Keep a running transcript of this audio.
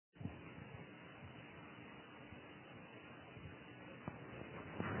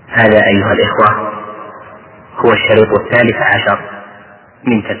هذا أيها الإخوة هو الشريط 13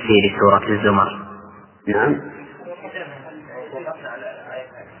 من تفسير سورة الزمر. نعم.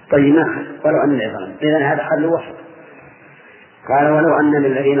 طيب ولو أن العظام إذن هذا حل وحد. قال ولو أن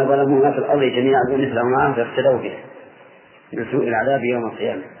للذين ظلموا ما في الأرض جميعا مثله معه فافتدوا به من سوء العذاب يوم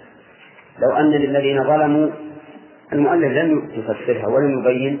القيامة. لو أن للذين ظلموا، المؤلف لم يفسرها ولم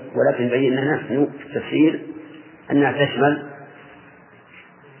يبين، ولكن بينا نحن في التفسير أنها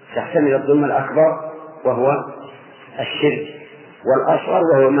تحتمل الظلم الأكبر وهو الشرك، والأصغر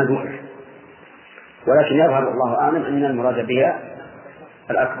وهو ما دونه، ولكن يظهر الله أعلم أن المراد بها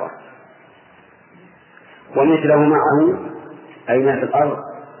الأكبر. ومثله معه أي ما في الأرض،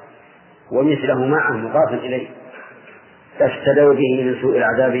 ومثله معه مضاف إليه، فافتدوا به من سوء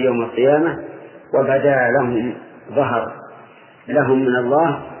العذاب يوم القيامة وبدا لهم ظهر لهم من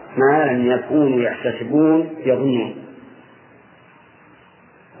الله ما لم يكونوا يحتسبون يظنون.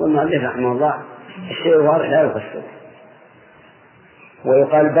 والمؤلف رحمه الله الشيء الواضح لا يفسر،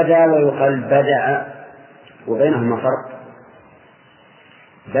 ويقال بدا ويقال بدع، وبينهما فرق.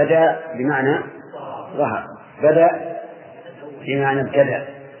 بدا بمعنى ظهر، بدا بمعنى ابتدأ.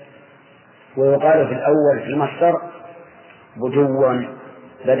 ويقال في الأول في المصدر بدوا،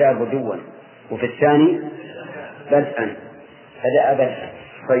 بدأ بدوا، وفي الثاني بدءا، بدأ بدءا.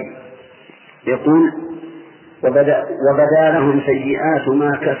 طيب، يقول وبدأ لهم سيئات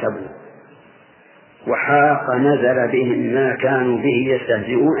ما كسبوا وحاق نزل بهم ما كانوا به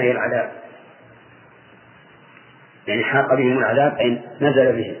يستهزئون، أي العذاب، يعني حاق بهم العذاب أي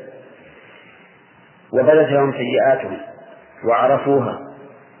نزل بهم. وبدت لهم سيئاتهم وعرفوها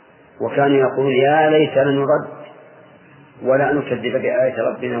وكانوا يقولون يا ليتنا نرد ولا نكذب بآيات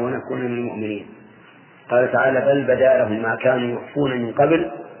ربنا ونكون من المؤمنين. قال تعالى بل بدا لهم ما كانوا يخفون من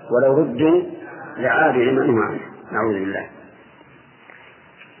قبل ولو ردوا لعادوا لما نهوا عنه، نعوذ بالله.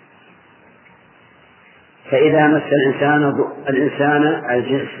 فإذا مس الإنسان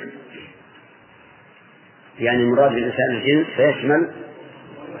الجنس، يعني مراد الإنسان الجنس فيشمل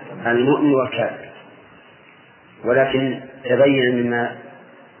المؤمن والكافر، ولكن تبين مما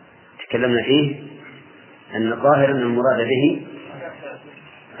تكلمنا فيه أن الظاهر أن المراد به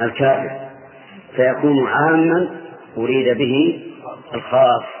الكافر، فيكون عاما أريد به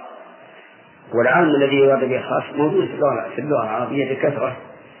الخاص. والعام الذي يراد به الخاص موجود في اللغة العربية بكثرة،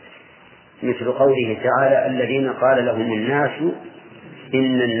 مثل قوله تعالى الذين قال لهم الناس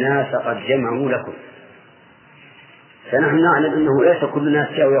إن الناس قد جمعوا لكم. فنحن نعلم أنه ليس كل الناس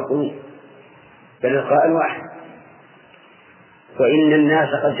جاءوا يقولون، بل القائل واحد. وإن الناس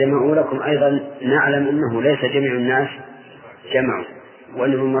قد جمعوا لكم أيضا نعلم أنه ليس جميع الناس جمعوا،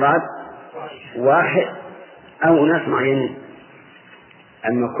 وأنه المراد واحد أو ناس معينين،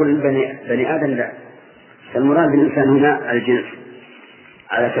 أما كل بني آدم لا. فالمراد بالإنسان هنا الجنس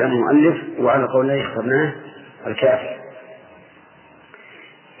على كلام المؤلف، وعلى قول الله اخترناه الكافر.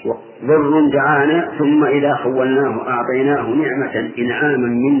 ضر دعانا ثم إذا خولناه أعطيناه نعمة إنعاما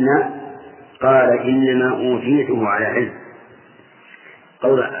منا قال إنما أوتيته على علم.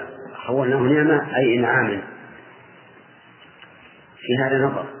 قول خولناه نعمة أي إنعاما، في هذا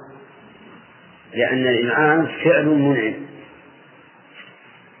نظر، لأن الإنعام فعل منعم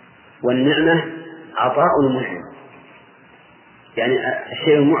والنعمة عطاء المنعم، يعني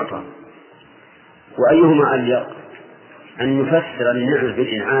الشيء المعطى. وأيهما أليق، أن نفسر النعمة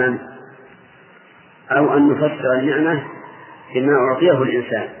بالإنعام أو أن نفسر النعمة بما أعطيه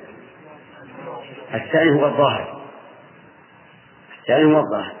الإنسان؟ الثاني هو الظاهر،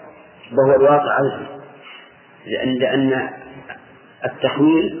 وهو الواقع أيضا، لأن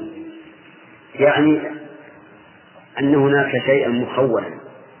التخويل يعني أن هناك شيئا مخولا،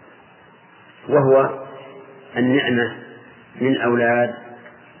 وهو النعمة من أولاد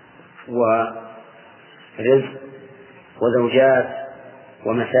ورزق وزوجات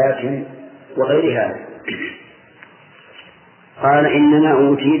ومساكن وغير هذا. قال إنما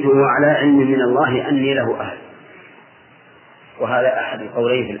أوتيته على علم من الله أني له أهل، وهذا أحد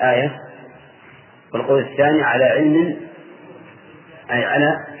القولين في الآية. والقول الثاني على علم أي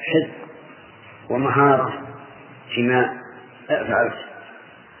على حفظ ومهارة فيما فعلت،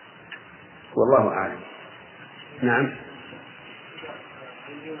 والله أعلم. نعم.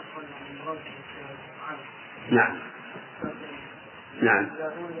 نعم. نعم.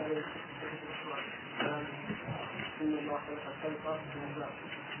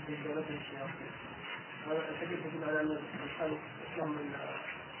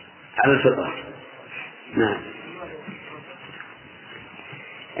 على الفطرة. نعم.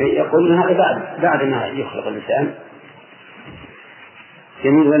 يقول هذا بعد ما يخلق الإنسان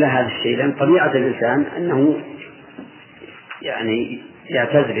يميل ولا هذا الشيء، لأن طبيعة الإنسان أنه يعني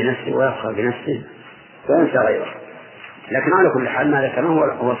يعتز بنفسه ويفخر بنفسه وينسى غيره. لكن على كل حال ما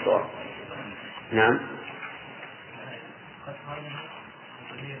ذكره هو الصواب. نعم.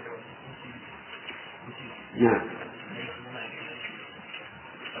 نعم.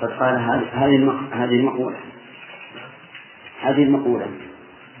 قد قال هذه المقولة.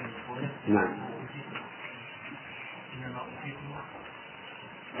 نعم.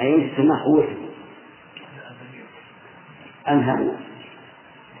 أي ما هو أنهى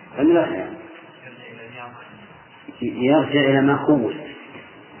يرجع إلى ما خول،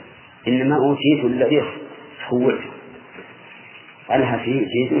 إنما أوتيت الذي خول، ألها فيه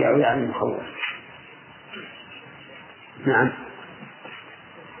جيد يعود عن المخول. نعم.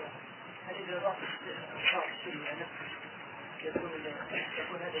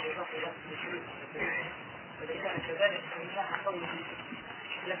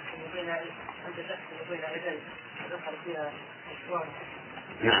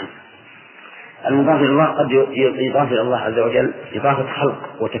 نعم. المضاف إلى الله قد يضاف إلى الله عز وجل إضافة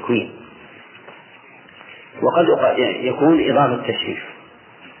خلق وتكوين، وقد يكون إضافة تشريف.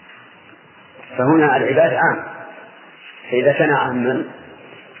 فهنا العباد عام، فإذا كان عاما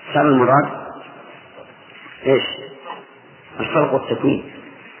صار المراد إيش؟ الخلق والتكوين.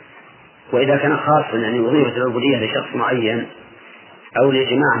 وإذا كان خاصا يعني وظيفة العبودية لشخص معين أو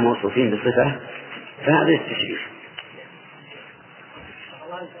لجماعة موصوفين بصفة فهذا التشريف.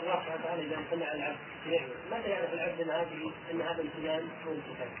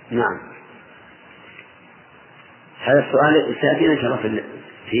 نعم. هذا السؤال سيأتينا إن شاء الله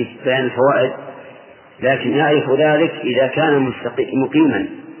في بيان الفوائد، لكن يعرف ذلك إذا كان مقيما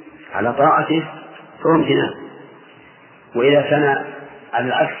على طاعته فهو امتنان، وإذا كان على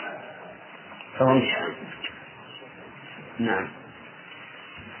العكس فهو امتحان. نعم.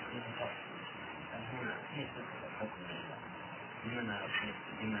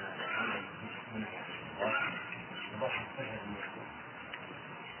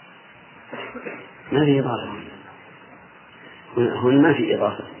 ما في إضافة هنا، ما في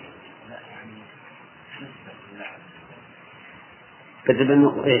إضافة. كذب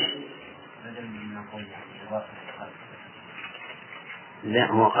النقل إيش؟ لا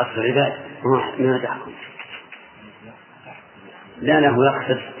هو قصد عباد ما تحكم. لا هو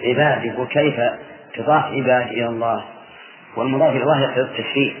يقصد عباد، يقول كيف تضاف عباد إلى الله والمضاف إلى الله يقصد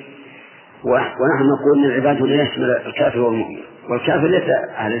التشريع، ونحن نقول أن العباد هنا يشمل الكافر والمؤمن، والكافر ليس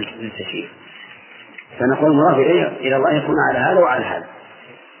أهل للتشريع، فنقول المضاف إلى الله يكون على هذا وعلى هذا.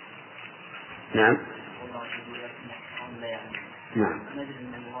 نعم. نعم.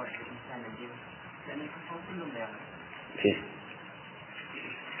 كيف؟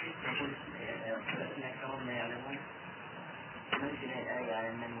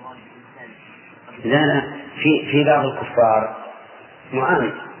 لا في بعض الكفار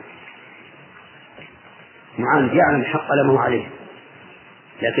معاند يعلم حق لما هو عليه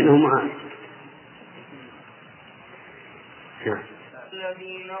لكنه معاند. نعم.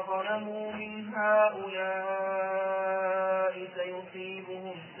 الذين ظلموا من هؤلاء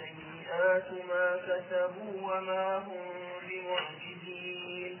سيصيبهم سيئات ما كسبوا وما هم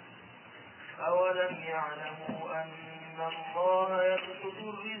بمعجزين أولم يعلموا أن الله يبسط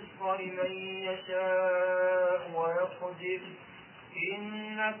الرزق لمن يشاء ويقدر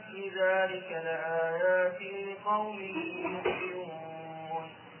إن في ذلك لآيات لقوم يؤمنون.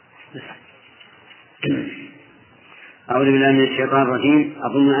 أعوذ بالله من الشيطان الرجيم.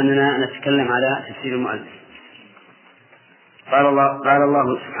 أظن أننا نتكلم على تفسير المؤلف. قال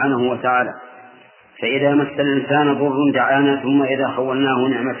الله سبحانه وتعالى: فإذا مس الإنسان ضر دعانا ثم إذا خولناه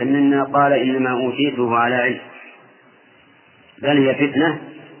نعمة منا قال إنما أوتيته على علم بل هي فتنة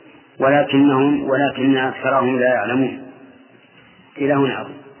ولكن أكثرهم لا يعلمون. إلى هنا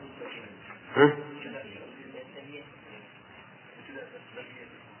عظيم.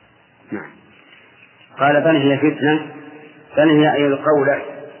 نعم. قال بل هي فتنة، بل هي أي القولة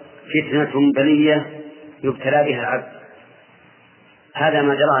فتنة بلية يبتلى بها العبد. هذا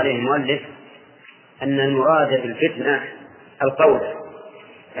ما جرى عليه المؤلف، أن المراد بالفتنة القولة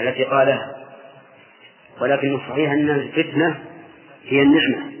التي قالها، ولكن الصحيح أن الفتنة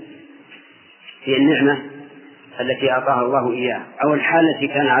هي النعمة التي أعطاها الله إياه، أو الحالة التي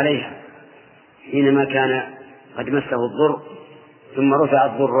كان عليها حينما كان قد مسه الضر ثم رفع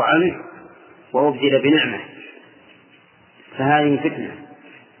الضر عنه وأبدل بنعمة، فهذه فتنة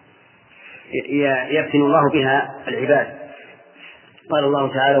يفتن الله بها العباد. قال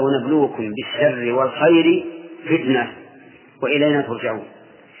الله تعالى: ونبلوكم بالشر والخير فتنة وإلينا ترجعون.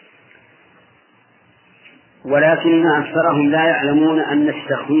 ولكن أكثرهم لا يعلمون أن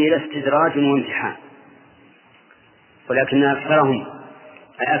التخويل استدراج وامتحان، ولكن أكثرهم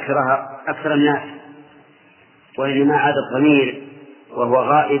أي أكثر الناس، وإنما عاد الضمير وهو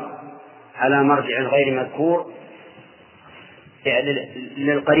غائب على مرجع غير مذكور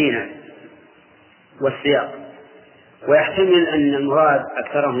للقرينة والسياق. ويحتمل أن المراد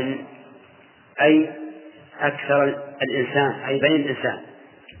أكثرهم أي أكثر الإنسان، أي بني الإنسان،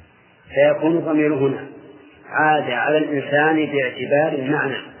 فيكون الضمير هنا عاد على الإنسان باعتبار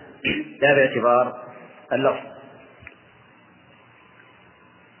المعنى لا باعتبار اللفظ.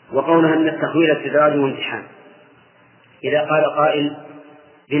 وقولها أن التخويل استدراج وامتحان، إذا قال قائل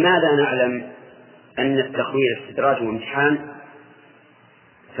بماذا نعلم أن التخويل استدراج وامتحان؟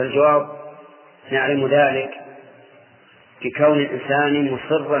 فالجواب نعلم ذلك بكون الإنسان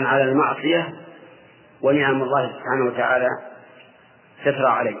مصرا على المعصية ونعم الله سبحانه وتعالى تترى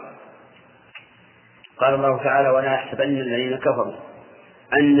عليه. قال الله تعالى: ولا يحسبن الذين كفروا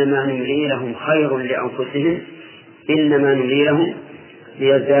أنما نملي لهم خير لأنفسهم إنما نملي لهم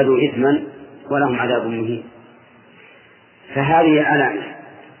ليزدادوا إثما ولهم عذاب مهين. فهذه علامة،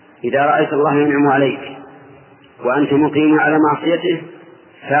 إذا رأيت الله ينعم عليك وأنت مقيم على معصيته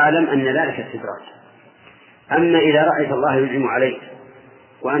فاعلم أن ذلك استدراج. أما إذا رأيت الله ينعم عليك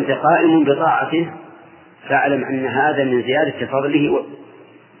وأنت قائم بطاعته فاعلم أن هذا من زيادة فضله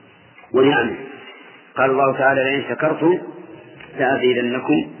ونعمه. قال الله تعالى: لئن شكرتم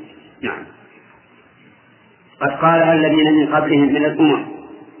لأزيدنكم. نعم. قد قالها الذين من قبلهم من الأمم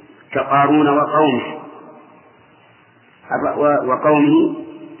كقارون وقومه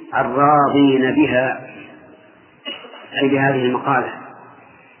الراضين بها، أي بهذه المقالة.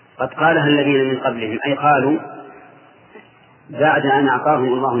 قد قالها الذين من قبلهم، أي قالوا بعد أن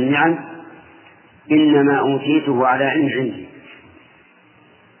أعطاهم الله النعم: إنما أوتيته على علم عندي.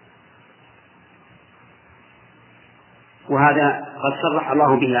 وهذا قد صرح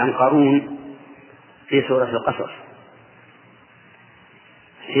الله به عن قارون في سورة القصص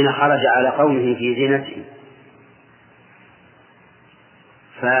حين خرج على قومه في زينته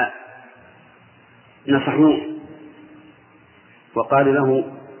فنصحوه وقالوا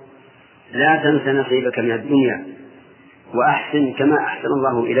له: لا تنس نصيبك من الدنيا وأحسن كما أحسن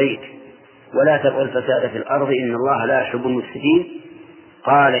الله إليك ولا تبغ الفساد في الأرض إن الله لا يحب المفسدين.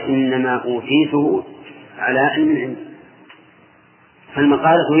 قال: إنما أوتيته على علم عندي.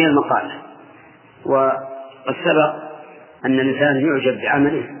 فالمقالة هي المقالة. وقد سبق أن الإنسان يعجب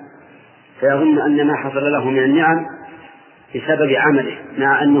بعمله فيظن أن ما حصل له من النعم بسبب عمله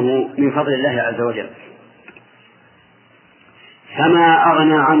مع أنه من فضل الله عز وجل. فما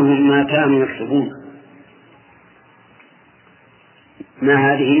أغنى عنهم ما كانوا يكسبون.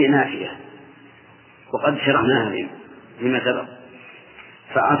 ما هذه نافية وقد شرحناها فيما سبق.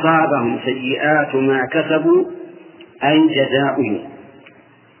 فأصابهم سيئات ما كسبوا أي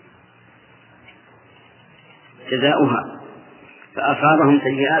جزاؤها. فأصابهم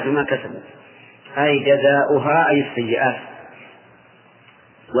سيئات ما كسبوا أي جزاؤها أي السيئات،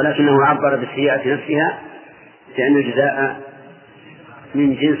 ولكنه عبر بالسيئة نفسها لأن الجزاء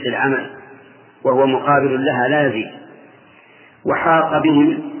من جنس العمل وهو مقابل لها لا يزيد. وحاق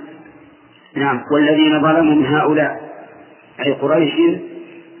بهم نعم والذين ظلموا من هؤلاء أي قريش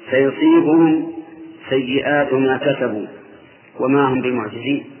سيصيبهم سيئات ما كسبوا وما هم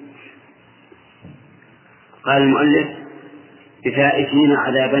بمعجزين. قال المؤلف: بفائتين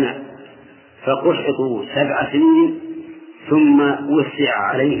عذابنا فقحطوا 7 سنين ثم وسع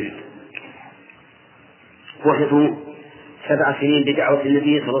عليهم. قحطوا 7 سنين بدعوة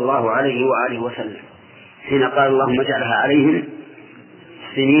النبي صلى الله عليه وآله وسلم حين قال: اللهم اجعلها عليهم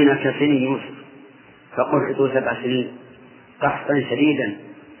سنين كسنين يوسف. فقحطوا 7 سنين قحطا شديدا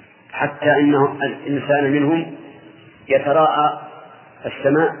حتى إنه الإنسان منهم يتراءى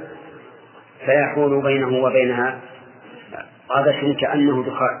السماء فيحول بينه وبينها قادة كأنه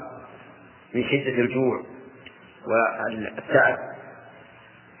دخان من شدة الجوع والتعب.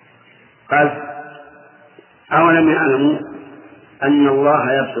 قال: أولم يعلموا أن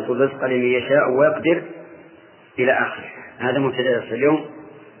الله يبسط الرزق لمن يشاء ويقدر إلى آخره. هذا مبتدأ اليوم،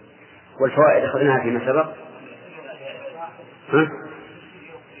 والفوائد أخذناها فيما سبق.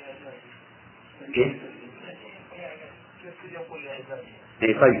 كيف؟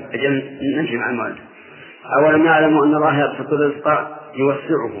 طيب أجل نمشي مع المؤلف. أولم يعلموا أن الله يبسط الرزق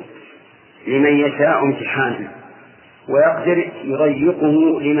يوسعه لمن يشاء امتحانا ويقدر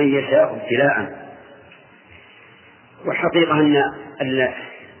يضيقه لمن يشاء ابتلاء. والحقيقة أن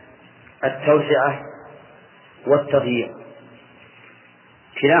التوسعة والتضييق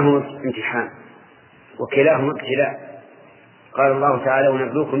كلاهما امتحان وكلاهما ابتلاء. قال الله تعالى: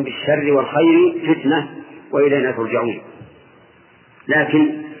 ونبلوكم بالشر والخير فتنة وإلينا ترجعون.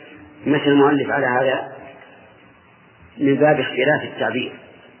 لكن مثل المؤلف على هذا من باب اختلاف التعبير،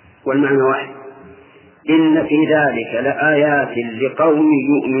 والمعنى واحد. إن في ذلك لآيات لقوم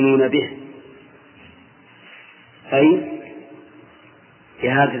يؤمنون به، أي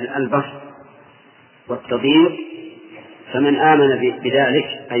بهذا البسط والتضييق، فمن آمن بذلك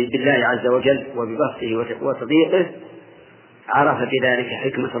أي بالله عز وجل وببسطه وتضييقه عرف بذلك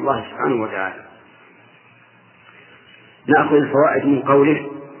حكمة الله سبحانه وتعالى. نأخذ الفوائد من قوله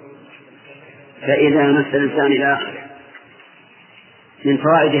فإذا مس الإنسان إلى آخره. من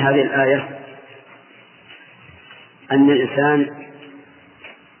فوائد هذه الآية أن الإنسان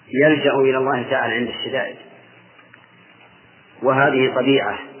يلجأ إلى الله تعالى عند الشدائد، وهذه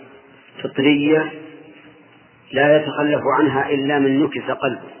طبيعة فطرية لا يتخلف عنها إلا من نكس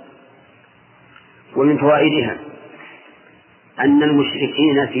قلبه. ومن فوائدها أن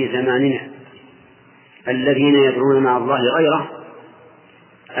المشركين في زماننا الذين يدعون مع الله غيره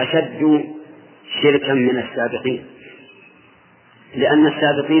أشد شركا من السابقين، لأن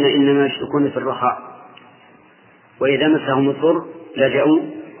السابقين إنما يشركون في الرخاء، وإذا مسهم الضر لجأوا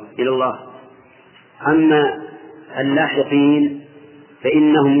إلى الله. أما اللاحقين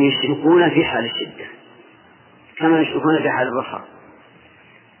فإنهم يشركون في حال الشدة كما يشركون في حال الرخاء،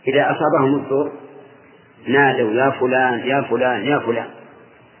 إذا أصابهم الضر نادوا يا فلان يا فلان يا فلان.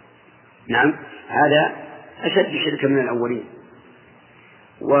 نعم، هذا أشد شركا من الأولين.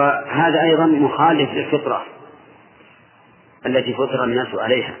 وهذا أيضا مخالف للفطرة التي فطر الناس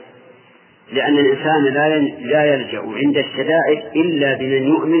عليها، لأن الإنسان لا يلجأ عند الشدائد إلا بمن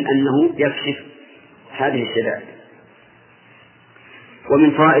يؤمن أنه يكشف هذه الشدائد.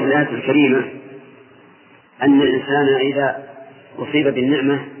 ومن فوائد الآية الكريمة أن الإنسان إذا أصيب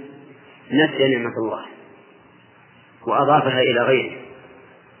بالنعمة نسي نعمة الله وأضافها إلى غيره.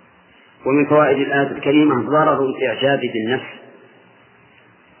 ومن فوائد الآية الكريمة ضرر الإعجاب بالنفس،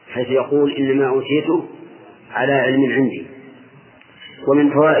 حيث يقول إنما أوتيته على علم عندي.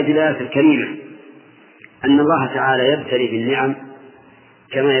 ومن فوائد الآية الكريمة أن الله تعالى يبتلي بالنعم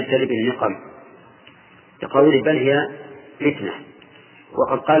كما يبتلي بالنقم، لقوله بل هي فتنة.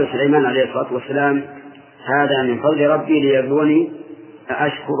 وقد قال سليمان عليه الصلاة والسلام هذا من فضل ربي ليبلوني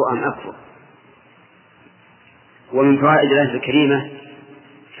أأشكر أم أكفر. ومن فوائد الآية الكريمة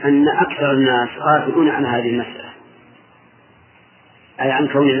أن أكثر الناس غافلون عن هذه المسألة، أي عن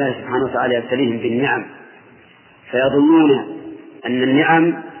كون الله سبحانه وتعالى يبتليهم بالنعم، فيظنون أن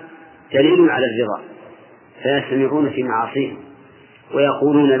النعم دليل على الرضا فيستمرون في معاصيهم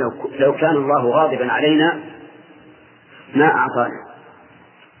ويقولون لو كان الله غاضبا علينا ما أعطانا.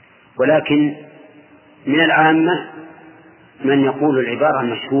 ولكن من العامة من يقول العبارة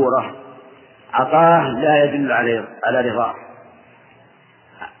المشهورة عطاه لا يدل على رضاه،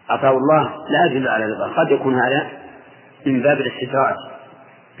 عطاه الله لا يدل على رضاه. قد يكون هذا من باب الاستدراج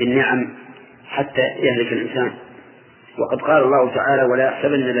بالنعم حتى يهلك الإنسان. وقد قال الله تعالى ولا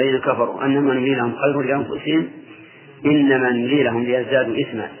يحسبن الذين كفروا أنما نملي لهم خير لأنفسهم إنما نملي لهم ليزدادوا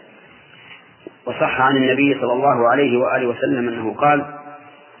إثما. وصح عن النبي صلى الله عليه وآله وسلم أنه قال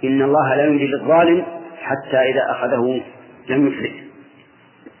إن الله لا يملي للظالم حتى إذا أخذه لم يفلته.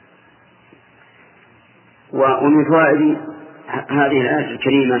 ومن فوائد هذه الآية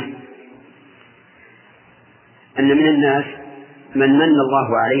الكريمة أن من الناس من من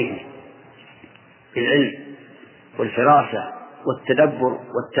الله عليه بالعلم والفراسة والتدبر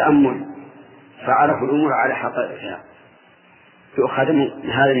والتأمل فعرفوا الأمور على حقائقها. يؤخذ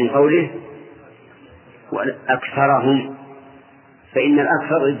هذا من قوله وأكثرهم، فإن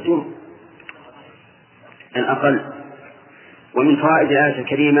الأكثر ضد الأقل. ومن فوائد الآية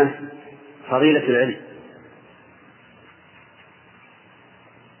الكريمة فضيلة العلم،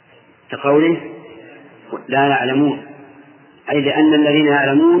 كقوله لا يعلمون، أي لأن الذين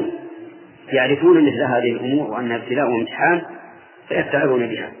يعلمون يعرفون مثل هذه الأمور وأنها ابتلاء وامتحان فيستعذون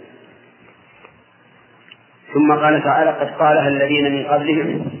بها. ثم قال تعالى قد قالها الذين من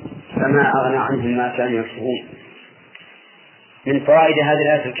قبلهم فما أغنى عنهم ما كانوا يكسبون. من فوائد هذه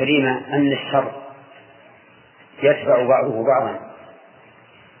الآية الكريمة أن الشر يتبع بعضه بعضا،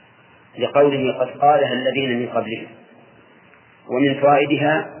 لقوله قد قالها الذين من قبلهم. ومن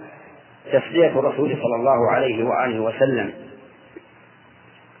فوائدها تسلية الرسول صلى الله عليه وآله وسلم،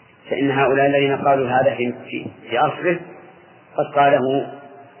 فإن هؤلاء الذين قالوا هذا في عصره قد قاله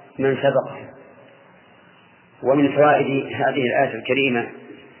من سبقه. ومن فوائد هذه الآية الكريمة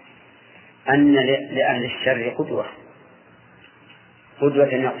أن لأهل الشر قدوة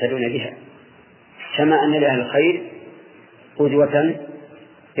يقتدون بها، كما أن لأهل الخير قدوة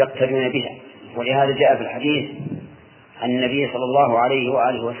يقتدون بها. ولهذا جاء في الحديث عن النبي صلى الله عليه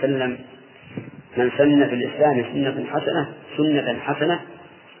وآله وسلم من سن في الإسلام سنة حسنة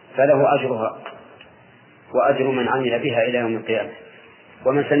فله أجرها وأجر من عمل بها إلى يوم القيامة.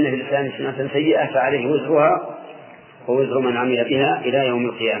 ومن سن في الإسلام سنة سيئة فعليه وزرها ووزر من عمل بها إلى يوم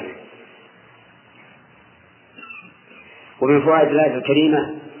القيامة. ومن فوائد الآية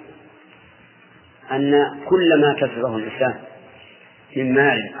الكريمة أن كل ما كسبه الإنسان من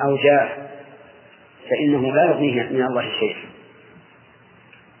مال أو جاه فإنه لا يغنيه من الله شيء،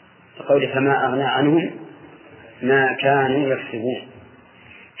 فقول فما أغنى عنهم ما كانوا يكسبون.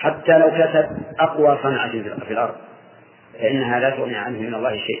 حتى لو كسب أقوى صنعة في الأرض فإنها لا تغني عنه من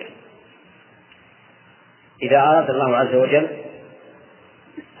الله شيئا. إذا أراد الله عز وجل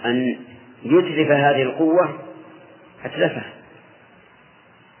أن يتلف هذه القوة أتلفها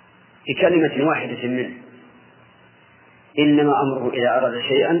بكلمة واحدة منه، إنما أمره إذا أراد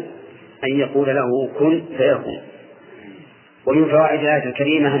شيئا أن يقول له كن فيكون. ومن فوائد الآية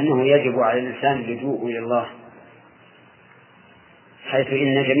الكريمة أنه يجب على الإنسان اللجوء إلى الله، حيث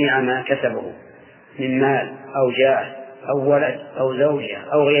إن جميع ما كسبه من مال أو جاه أو ولد أو زوجة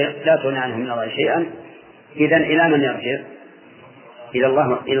أو غيره لا تغني عنه من الله شيئا. إذن إلى من يرجع؟ إلى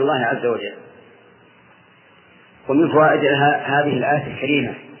الله عز وجل. ومن فوائد هذه الآية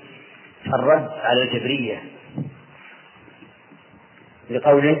الكريمة الرد على الجبرية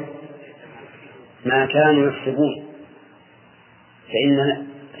لقوله ما كانوا يكسبون،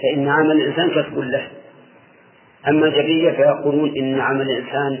 فإن عمل الإنسان كسب له. أما الجبرية فيقولون إن عمل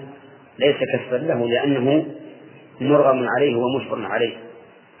الإنسان ليس كسبا له لأنه مرغم عليه ومجبر عليه،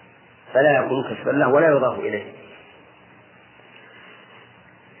 فلا يكون كسبا له ولا يضاف إليه.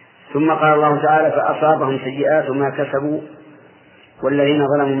 ثم قال الله تعالى فأصابهم سيئات ما كسبوا والذين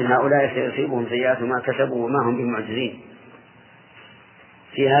ظلموا من هؤلاء سيصيبهم سيئات ما كسبوا وما هم بمعجزين.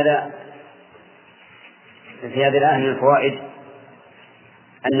 في هذه الآية من الفوائد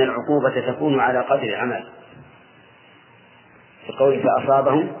أن العقوبة تكون على قدر العمل، في قوله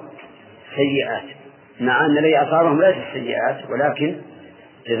فأصابهم سيئات، مع أن الذي أصابهم ليس السيئات ولكن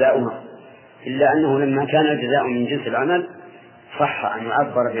جزاؤها، إلا أنه لما كان الجزاء من جنس العمل صح أن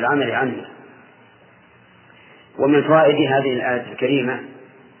يعبر بالعمل عنه. ومن فوائد هذه الآية الكريمة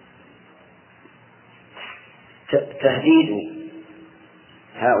تهديد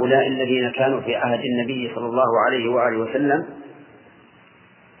هؤلاء الذين كانوا في عهد النبي صلى الله عليه وآله وسلم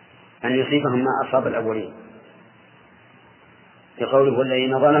أن يصيبهم ما أصاب الأولين، بقوله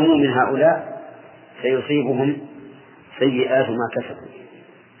والذين ظلموا من هؤلاء سيصيبهم سيئات ما كسبوا.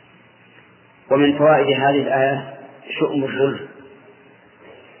 ومن فوائد هذه الآية شؤم الظلم،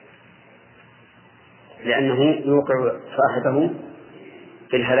 لأنه يوقع صاحبه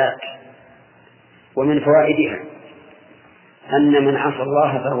في الهلاك. ومن فوائدها أن من عصى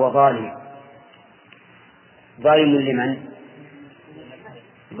الله فهو ظالم. ظالم لمن؟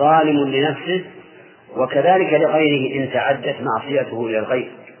 ظالم لنفسه وكذلك لغيره إن تعدت معصيته إلى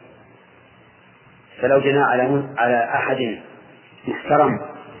الغير. فلو جنى على أحد محترم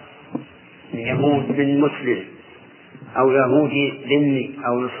من يهود من مسلم أو يهودي ذمي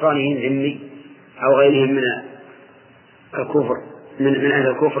أو نصراني ذمي أو غيرهم من الكفر من أهل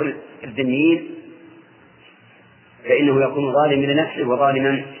الكفر الذميين، فإنه يكون ظالما لنفسه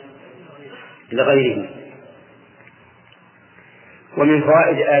وظالما لغيره. ومن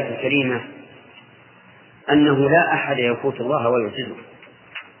فوائد الآية الكريمة أنه لا أحد يفوت الله ويعجزه،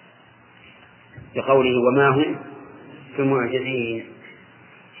 بقوله وما هم بمعجزين.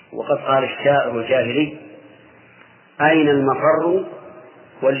 وقد قال الشاعر الجاهلي أين المفر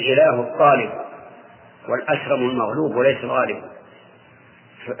والإله الطالب والأشرم المغلوب وليس الغالب.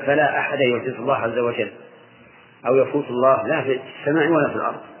 فلا أحد يعجز الله عز وجل أو يفوت الله لا في السماء ولا في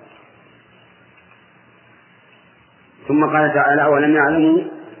الأرض. ثم قال تعالى ولم يعلموا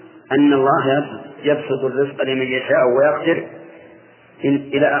أن الله يبسط الرزق لمن يشاء ويقدر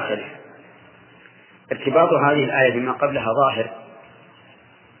إلى آخره. ارتباط هذه الآية بما قبلها ظاهر،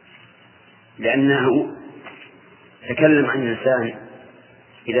 لأنه تكلم عن الإنسان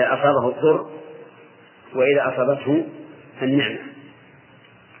إذا أصابه الضر وإذا أصابته النعمة،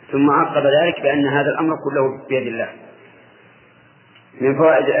 ثم عقب ذلك بأن هذا الأمر كله بيد الله. من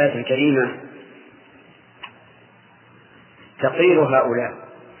فوائد الآية الكريمة تقرير هؤلاء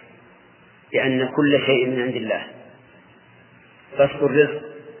بأن كل شيء من عند الله، بسط الرزق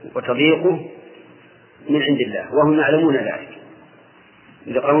وتضييقه من عند الله وهم يعلمون ذلك،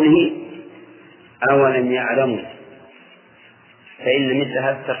 لقوله أولم يعلموا، فإن مثل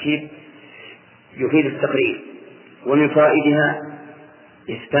هذا التركيب يفيد التقرير. ومن فوائدها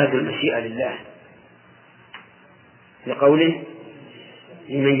إثبات المشيئة لله، لقوله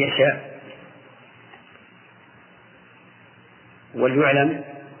لمن يشاء. وليعلم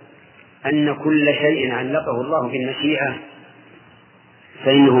أن كل شيء علقه الله بالمشيئة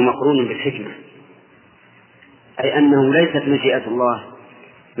فإنه مقرون بالحكمة، أي أنه ليست مشيئة الله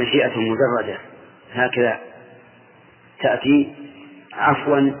مشيئة مجردة هكذا تأتي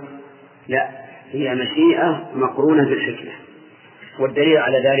عفوا، لا، هي مشيئة مقرونة بالحكمة. والدليل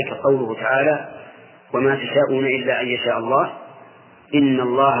على ذلك قوله تعالى: وما تشاءون إلا أن يشاء الله إن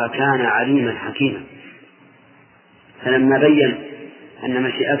الله كان عليما حكيما. فلما بين أن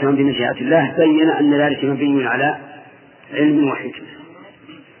مشيئتهم بمشيئة الله بين أن ذلك مبني على علم وحكمة.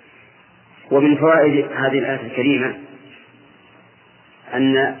 ومن فوائد هذه الآية الكريمة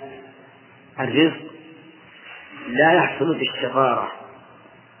أن الرزق لا يحصل بالشطارة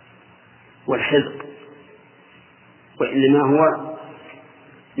والحزق، وإنما هو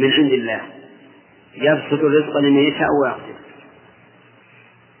من عند الله، يبسط الرزق لمن يشاء ويقدر.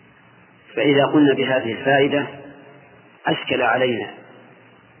 فإذا قلنا بهذه الفائدة أشكل علينا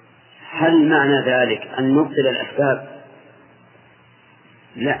هل معنى ذلك أن نبطل الأسباب؟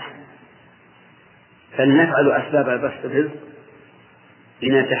 لا، فلنفعل أسباب بسط الرزق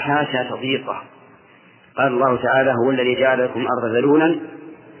لنتحاشى تضييقه. قال الله تعالى: هو الذي جعل لكم الأرض ذلولا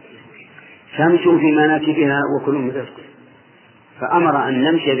فامشوا في مناكبها وكلوا من رزقه. فأمر أن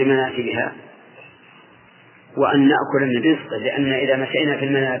نمشي بمناكبها وأن نأكل من رزقه، لأن إذا مشينا في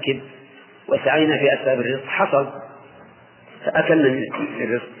المناكب وسعينا في أسباب الرزق حصل فأكلنا من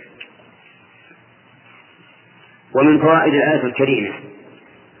الرزق. ومن فوائد الآية الكريمة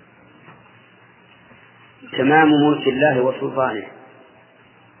تمام ملك الله وسلطانه،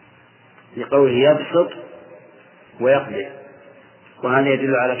 لقوله يبسط ويقبل، وهذا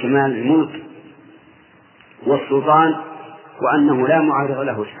يدل على كمال الملك والسلطان وأنه لا معارض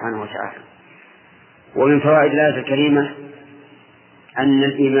له سبحانه وتعالى. ومن فوائد الآية الكريمة أن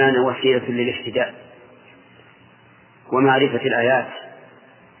الإيمان وسيلة للاهتداء ومعرفة الآيات،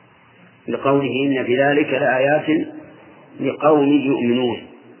 لقوله: إن في ذلك لآيات لقوم يؤمنون.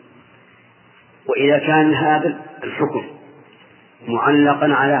 وإذا كان هذا الحكم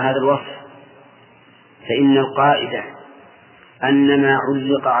معلقا على هذا الوصف فإن القاعدة أن ما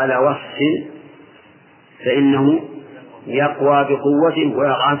علق على وصف فإنه يقوى بقوته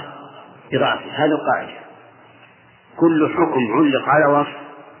ويضعف بضعفه. هذه القاعدة، كل حكم علق على وصف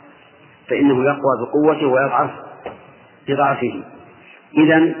فإنه يقوى بقوته ويضعف بضعفه.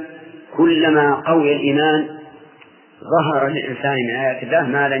 إذن كلما قوي الإيمان ظهر للإنسان من آيات الله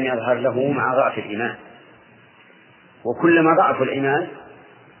ما لم يظهر له مع ضعف الإيمان، وكلما ضعف الإيمان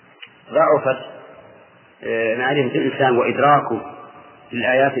ضعفت معرفة الإنسان وإدراكه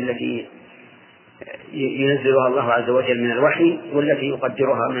للآيات التي ينزلها الله عز وجل من الوحي والتي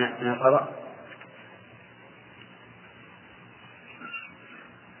يقدرها من القضاء.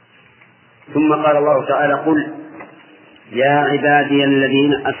 ثم قال الله تعالى: قل يا عبادي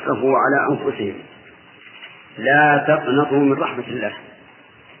الذين أسرفوا على أنفسهم لا تقنطوا من رحمة الله.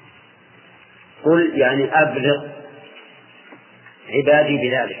 قل يعني أبلغ عبادي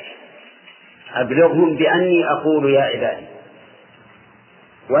بذلك، أبلغهم بأني أقول يا عبادي.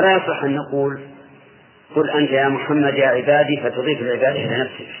 ولا يصح أن نقول قل أنت يا محمد يا عبادي فتضيف العبادة إلى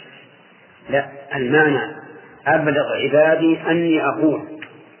نفسك، لا، المعنى أبلغ عبادي أني أقول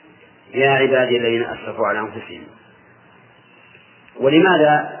يا عبادي الذين أسرفوا على أنفسهم.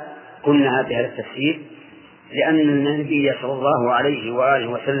 ولماذا قلنا بهذا التفسير؟ لأن النبي صلى الله عليه وآله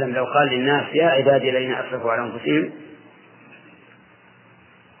وسلم لو قال للناس يا عبادي الذين أسرفوا على أنفسهم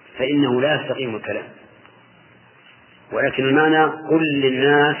فإنه لا يستقيم الكلام، ولكن المعنى قل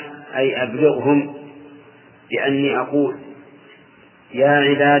للناس أي أبلغهم بأني أقول يا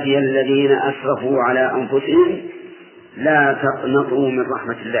عبادي الذين أسرفوا على أنفسهم لا تقنطوا من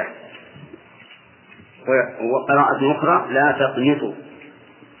رحمة الله. وقراءة أخرى لا تقنطوا.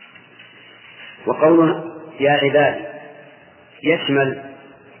 وقوله يا عبادي يشمل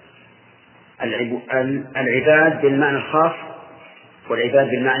العباد بالمعنى الخاص والعباد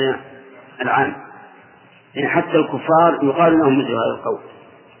بالمعنى العام، يعني حتى الكفار يقال لهم مثل هذا القول.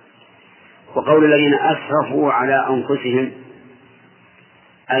 وقول الذين أسرفوا على أنفسهم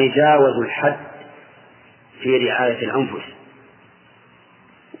أي جاوزوا الحد في رعاية الأنفس،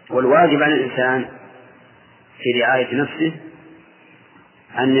 والواجب على الإنسان في رعاية نفسه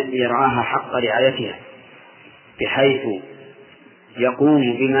أن يرعاها حق رعايتها بحيث يقوم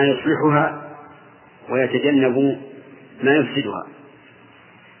بما يصلحها ويتجنب ما يفسدها،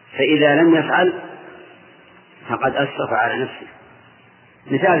 فإذا لم يفعل فقد أسرف على نفسه.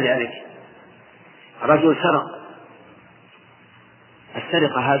 مثال ذلك رجل سرق،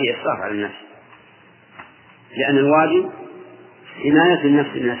 السرقة هذه إسراف على النفس، لأن الواجب حماية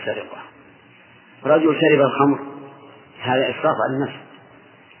النفس من السرقة. رجل شرب الخمر هذا إسراف على النفس.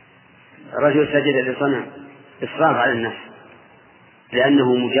 رجل سجد لصنم إسراف على النفس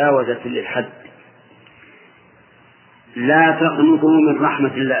لأنه مجاوزة للحد. لا تقنطوا من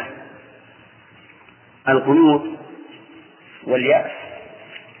رحمة الله. القنوط واليأس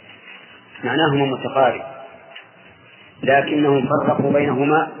معناهما متقارب، لكنهم فرقوا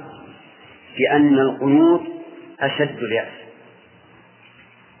بينهما بأن القنوط أشد اليأس،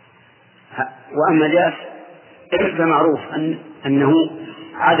 وأما اليأس فمعروف أنه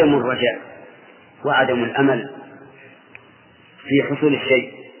عدم الرجاء وعدم الأمل في حصول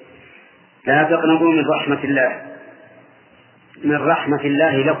الشيء. لا تقنطوا من رحمة الله، من رحمة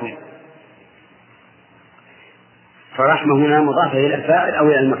الله لكم، فرحمة هنا مضافة إلى الفاعل أو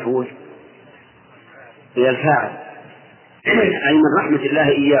إلى المفعول؟ إلى الفاعل، أي من رحمة الله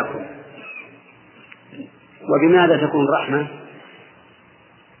إياكم. وبماذا تكون الرحمة؟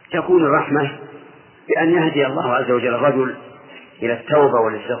 تكون الرحمة بأن يهدي الله عز وجل الرجل إلى التوبة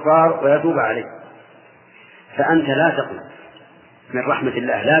والاستغفار ويتوب عليه. فأنت لا تقنط من رحمة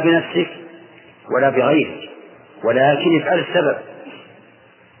الله، لا بنفسك ولا بغيرك، ولكن افعل السبب.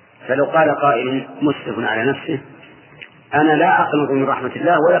 فلو قال قائل مسرف على نفسه أنا لا أقنط من رحمة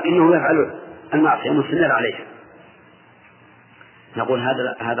الله ولكنه يفعل المعصية مستمر عليها، نقول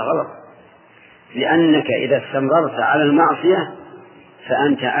هذا غلط، لأنك إذا استمررت على المعصية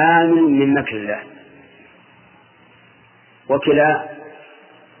فأنت آمن من مكر الله. وكلا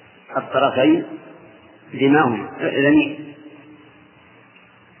الطرفين دماؤهم ذميم،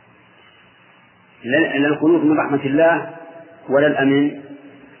 لا القنوط من رحمة الله ولا الأمن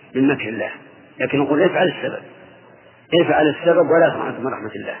من مكر الله، لكن نقول افعل السبب ولا تقنط من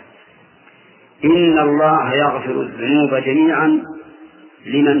رحمة الله. إن الله يغفر الذنوب جميعا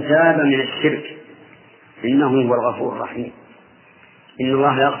لمن تاب من الشرك إنه هو الغفور الرحيم. إن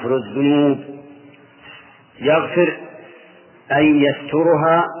الله يغفر الذنوب، يغفر أي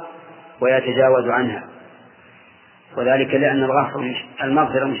يسترها ويتجاوز عنها، وذلك لأن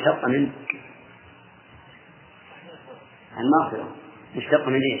المغفرة مشتقة من المغفرة، مشتقة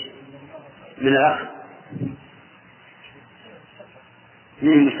من إيش؟ من الأخ،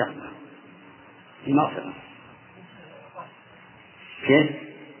 من المشتقة المغفرة. كيف؟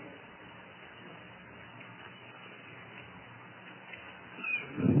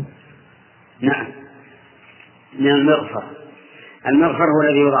 نعم، من المغفر. المغفر هو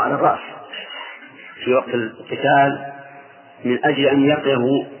الذي يوضع على الرأس في وقت القتال من أجل أن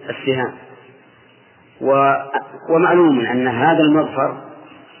يقيه السهام. ومعلوم أن هذا المغفر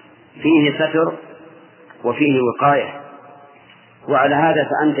فيه ستر وفيه وقاية، وعلى هذا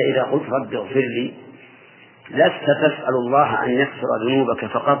فأنت إذا قلت رب اغفر لي لست تسأل الله أن يغفر ذنوبك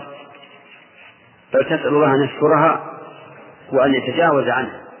فقط، بل تسأل الله أن يسترها وأن يتجاوز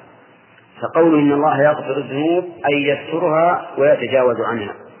عنها. فقوله إن الله يغفر الذنوب أي يسترها ويتجاوز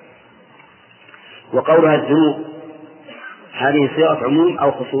عنها. وقولها الذنوب هذه صيغة عموم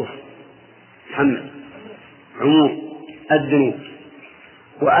أو خصوص؟ محمد، عموم الذنوب،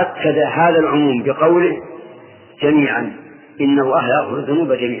 وأكد هذا العموم بقوله جميعا، إن الله يغفر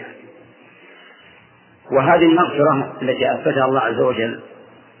الذنوب جميعا. وهذه المغفرة التي أثبتها الله عز وجل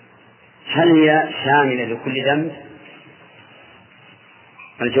هل هي شاملة لكل ذنب؟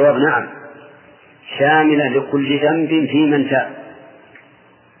 الجواب نعم، شاملة لكل ذنب في من تاب،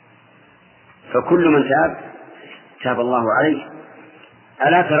 فكل من تاب الله عليه.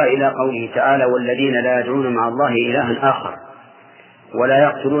 ألا ترى إلى قوله تعالى والذين لا يدعون مع الله إلها آخر ولا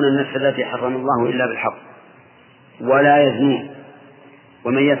يقتلون النفس التي حرم الله إلا بالحق ولا يزنون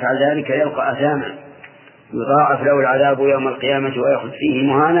ومن يفعل ذلك يلقى أثاما يضاعف له العذاب يوم القيامة ويخلد فيه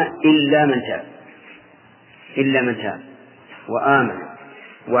مهانا إلا من تاب وآمن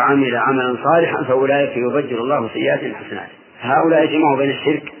وعمل عملا صالحا فأولئك يبدل الله سيئات حسنات. هؤلاء جمعوا بين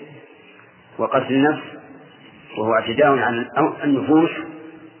الشرك وقتل النفس وهو اعتداء على النفوس،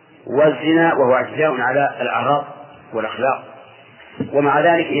 والزنا وهو اعتداء على الأعراض والأخلاق، ومع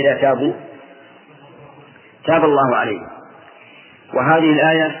ذلك إذا تابوا تاب الله عليهم. وهذه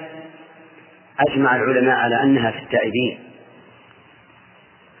الآية أجمع العلماء على أنها في التائبين،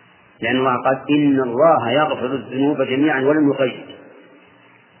 لأن الله قال إن الله يغفر الذنوب جميعا ولم يقيد،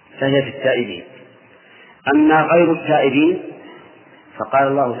 فهي في التائبين. أما غير التائبين فقال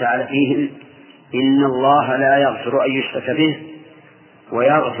الله تعالى فيهم إن الله لا يغفر أن يشرك به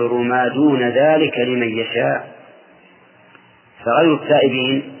ويغفر ما دون ذلك لمن يشاء. فغير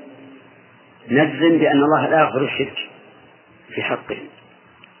التائبين نجزم بأن الله لا يغفر الشرك في حقه،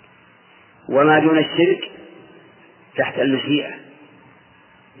 وما دون الشرك تحت المشيئة،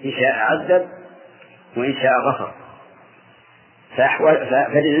 إن شاء عذب وإن شاء غفر.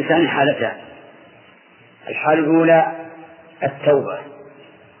 فللإنسان حالتان: الحالة الأولى التوبة،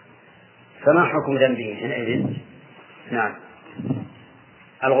 فما حكم ذنبه حينئذ؟ نعم،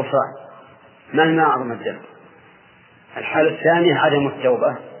 الغفران. مهما أعظم الذنب الحالة الثانية عدم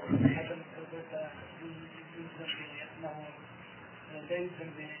التوبة.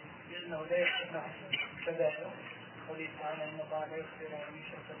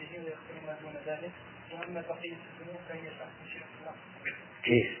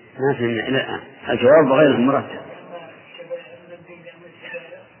 كيف؟ ما فهمنا الآن. الجواب غير مرتب.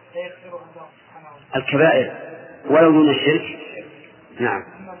 الكبائر ولو دون الشرك. نعم.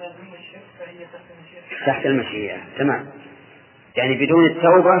 تحت المشيئة. تمام. يعني بدون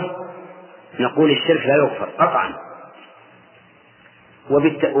التوبة نقول الشرك لا يغفر قطعا.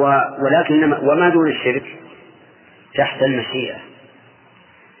 ولكن وما دون الشرك تحت المشيئة.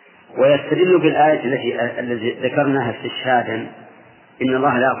 ويستدل بالآية التي ذكرناها استشهادا إن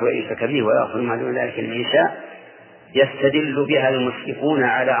الله لا يغفر إلا يشرك به ويغفر ما دون ذلك لمن يشاء، يستدل بها المسرفون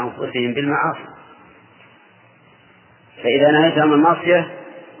على أنفسهم بالمعاصي. فإذا نهيت عن المعصية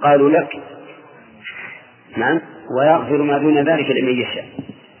قالوا لك نعم ويغفر ما دون ذلك لمن يشاء.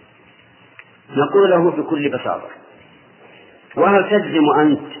 نقول له بكل بساطة: وهل تجزم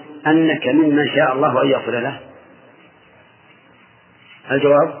أنت أنك ممن شاء الله أن يغفر له؟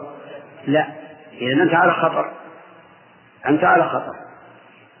 الجواب: لا. إذن أنت على خطر، أنت على خطر،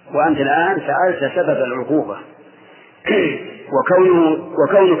 وأنت الآن سألت سبب العقوبة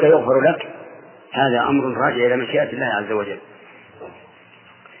وكونك يغفر لك هذا أمر راجع إلى مشيئة الله عز وجل.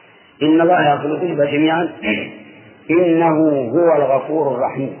 إن الله يغفر الذنوب جميعا إنه هو الغفور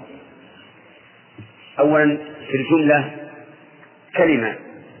الرحيم. أولا في الجملة كلمة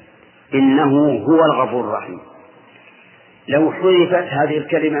إنه هو الغفور الرحيم، لو حذفت هذه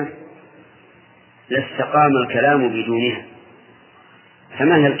الكلمة لاستقام الكلام بدونها.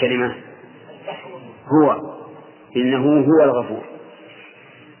 فما هي الكلمة؟ هو. إنه هو الغفور.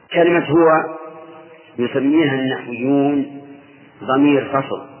 كلمة هو يسميها النحويون ضمير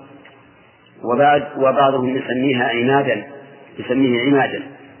فصل، وبعضهم يسميها عمادا، يسميه عمادا،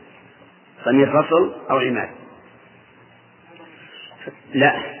 ضمير فصل أو عماد.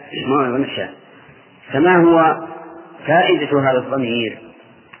 لا، ما هو نفسه. فما هو فائدة هذا الضمير؟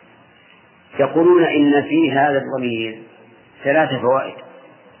 يقولون إن في هذا الضمير 3 فوائد.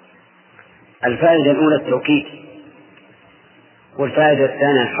 الفائدة الأولى التوكيد، والفائدة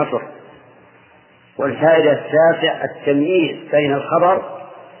الثانية الحصر، والفائدة التاسعة التمييز بين الخبر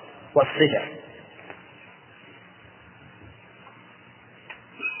والصفة.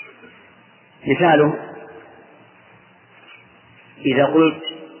 مثاله: إذا قلت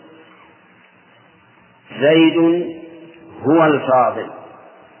زيد هو الفاضل،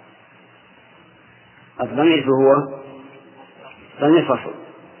 الضمير هو ضمير فصل.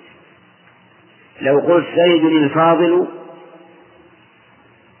 لو قلت زيد الفاضل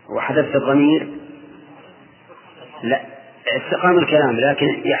وحذفت الضمير لا استقام الكلام،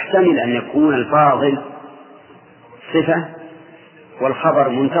 لكن يحتمل أن يكون الفاضل صفة والخبر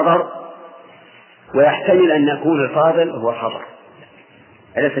منتظر، ويحتمل أن يكون الفاضل هو خبر،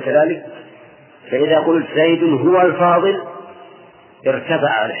 أليس كذلك؟ فإذا قلت زيد هو الفاضل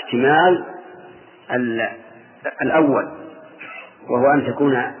ارتفع الاحتمال الأول، وهو أن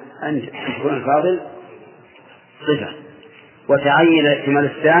تكون الفاضل صفة، وتعين الاحتمال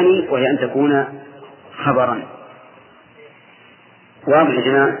الثاني وهي أن تكون خبرا. واضح يا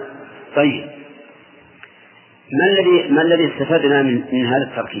جماعة؟ طيب، ما الذي استفدنا من هذا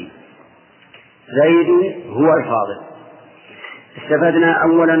التركيب؟ زيد هو الفاضل. استفدنا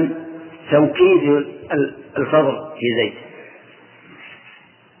أولا توكيد الفضل في زيد،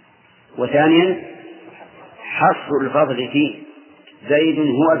 وثانيا حصر الفضل فيه، زيد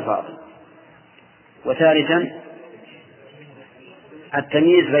هو الفاضل، وثالثا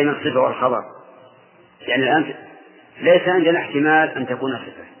التمييز بين الصفة والخبر. يعني الآن ليس عندنا احتمال أن تكون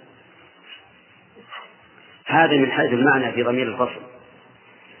صفة. هذا من حيث المعنى في ضمير الفصل.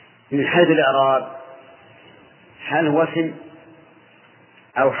 من حيث الإعراب، هل هو اسم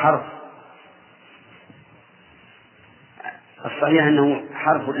أو حرف؟ الصحيح أنه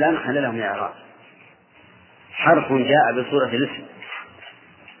حرف لا محل له من الإعراب، حرف جاء بصورة الاسم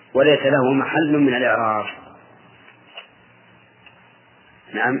وليس له محل من الإعراب.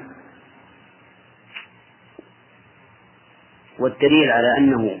 نعم. والدليل على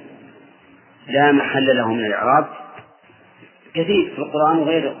أنه لا محل له من الإعراب كثير في القرآن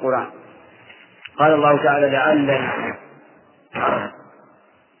وغير القرآن. قال الله تعالى: لعل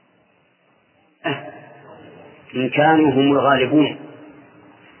إن كانوا هم الغالبون،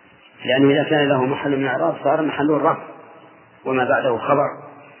 لأنه إذا كان له محل من الإعراب صار محله الرفع وما بعده خبر،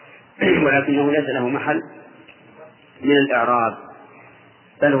 ولكنه ليس له محل من الإعراب،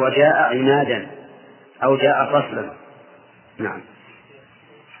 بل هو جاء عنادا أو جاء فصلا. نعم.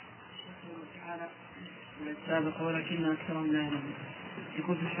 السابق ولكن أكثرهم لا يعلمون.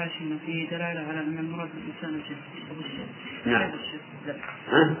 يقول في الحاشية إنه فيه دلالة على أن المراد بالإنسان الجن. نعم.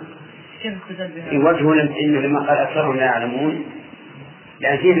 كيف استدل بهذا؟ وجه إنه لما قال أكثرهم لا يعلمون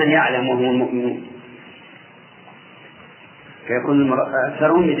لأن فيه من يعلم وهم المؤمنون، فيكون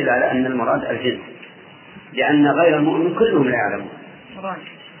أكثرهم يدل على أن المراد الجن، لأن غير المؤمن كلهم لا يعلمون.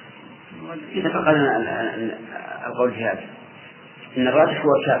 إذا فقدنا القول في هذا إن الراجح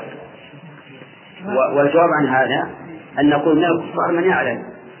هو الكافر، والجواب عن هذا أن نقول من الكفار من يعلم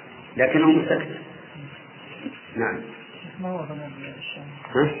لكنه مستكبر. نعم. ما هو ضمير الشان؟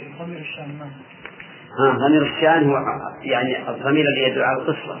 ضمير الشان ما هو؟ ضمير الشان هو يعني الضمير الذي يدل على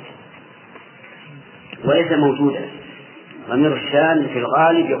القصة وليس موجودا. ضمير الشان في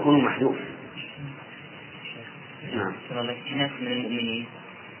الغالب يكون محذوف. نعم. في ناس من المؤمنين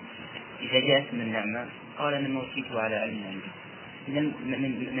إذا جاءت من النعمة قال أنا موتيته على علم عندي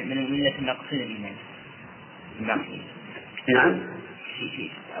من ملة ناقصين الإيمان. نعم.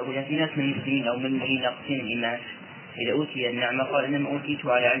 أقول في ناس من المسلمين أو من المؤمنين ناقصين الإيمان إذا أوتي النعمة قال أنا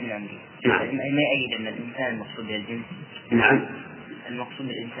أوتيته على علم عندي. نعم. ما يأيد أن الإنسان المقصود بالجنس. نعم. المقصود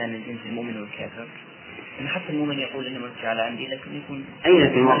بالإنسان الجنس المؤمن والكافر. إن حتى المؤمن يقول أنه موتي على عندي لكن يكون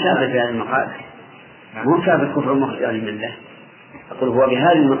لكن هو كافر بهذه المقالة. مو كافر كفر مخرج عن الملة. أقول هو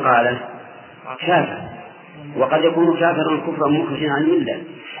بهذه المقالة كافر، وقد يكون كافرا كفرا مخرجا عن الملة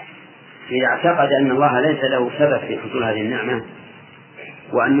إذا اعتقد أن الله ليس له سبب في حصول هذه النعمة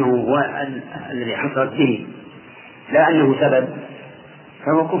وأنه هو الذي حصل به لا أنه سبب،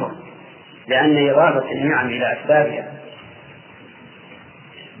 فهو كفر، لأن إضافة النعم إلى أسبابها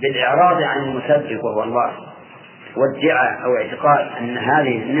بالإعراض عن المسبب وهو الله وادعاء أو اعتقاد أن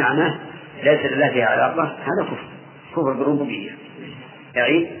هذه النعمة ليس لله فيها علاقة هذا كفر بالربوبية.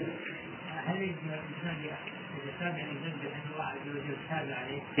 يعيد هل يجب الإنسان إذا تاب من الذنب أن الله عز وجل تاب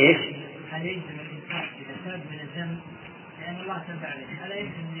عليه؟ إيش؟ هل يجب الإنسان إذا تاب من الذنب لأن الله تاب عليه هل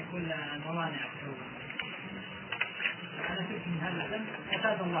يجب أن يكون موانع التوبة؟ أنا تبت من هذا الذنب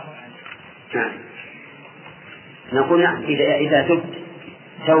فتاب الله عليه. نعم. نقول نعم إذا تبت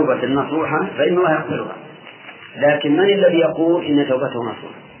توبة نصوحة فإن الله يقبلها، لكن من الذي يقول إن توبته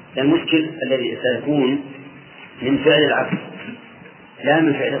نصوحة؟ المشكل الذي سيكون من فعل العبد لا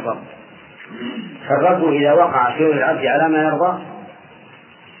من فعل الرب. فالرب إذا وقع فعل العبد على ما يرضى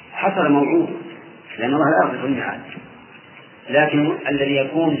حصل موعود لأن الله لا يغفر الميعاد، لكن الذي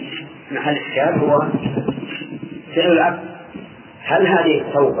يكون محل إشكال هو فعل العبد. هل هذه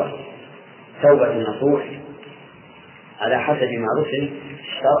التوبة توبة النصوح على حسب ما رسل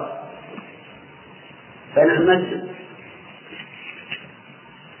الشرع فنعمل،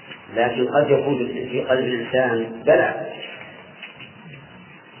 لكن قد يكون في قلب الإنسان بلى،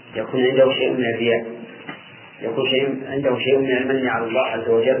 يكون عنده شيء من الرياء، يكون عنده شيء من المنع على الله عز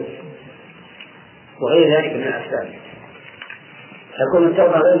وجل وغير ذلك من الأسباب، تكون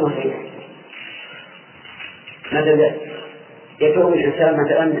التوبة غير نصوحة. مثلا يتوب الإنسان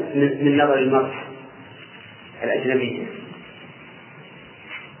مثلا من نظر المرأة الأجنبية،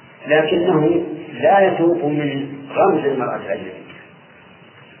 لكنه لا يتوب من غمز المرأة الأجنبية.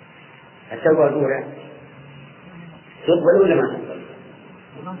 التوبة الأولى تقبل ولا ما تقبل؟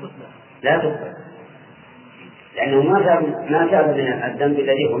 لا تقبل، لأنه ما تاب من الذنب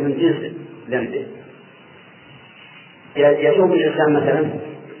الذي هو من جنس ذنبه. يتوب الإنسان مثلا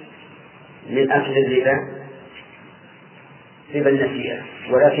من أكل الربا ربا النسيئة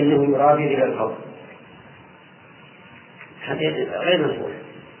ولكنه يرابي ربا الفضل، هذا غير نصوح.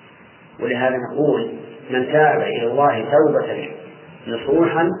 ولهذا نقول من تاب إلى الله توبة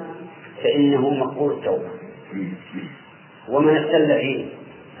نصوحا فإنه مقبول التوبة، ومن اختل فيه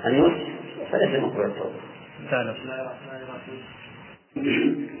النصح فليس مقبول التوبة.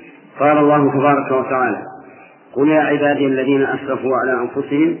 قال الله تبارك وتعالى: قل يا عبادي الذين أسرفوا على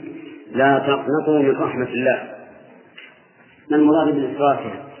أنفسهم لا تقنطوا من رحمة الله. ما المراد بالإسراف؟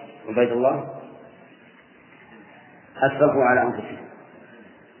 عبيد الله أسرفوا على أنفسهم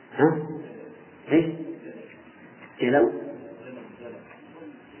إيه؟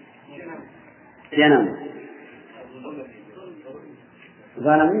 جنم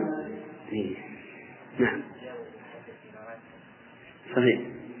ظلموا نعم صحيح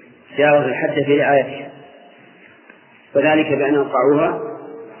جاوز الحد في رعايتها، وذلك بأن يقعوها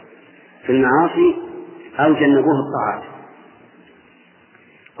في المعاصي أو جنبوها الطاعات.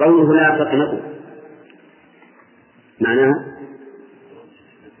 قوله لا تقنطوا معناها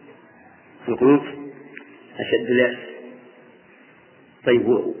القنوط أشد اليأس.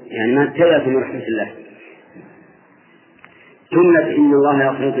 طيب يعني ما تيأس من رحمة الله. جملة إن الله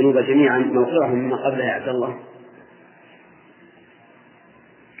يغفر الذنوب جميعا موقعهم مما قبلها يا عبد الله.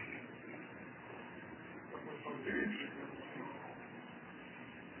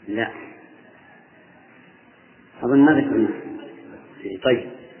 لا أظن ما ذكرنا.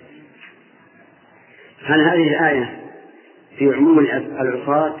 طيب، هل هذه الآية في عموم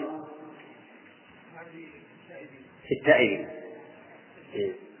العصاة في التائبين؟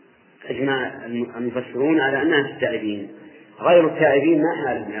 أجمع المفسرون على أنها في التائبين، غير التائبين ما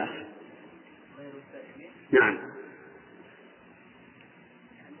حالهم يا أخي؟ نعم،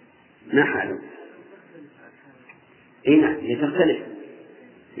 ما حالهم؟ إيه نعم، هي تختلف.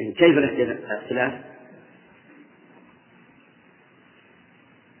 كيف الاختلاف؟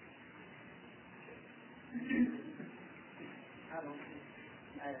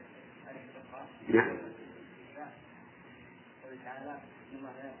 نعم،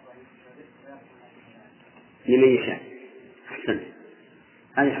 لمن يشاء. أحسن،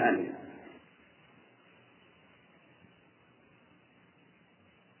 هذه حالهم.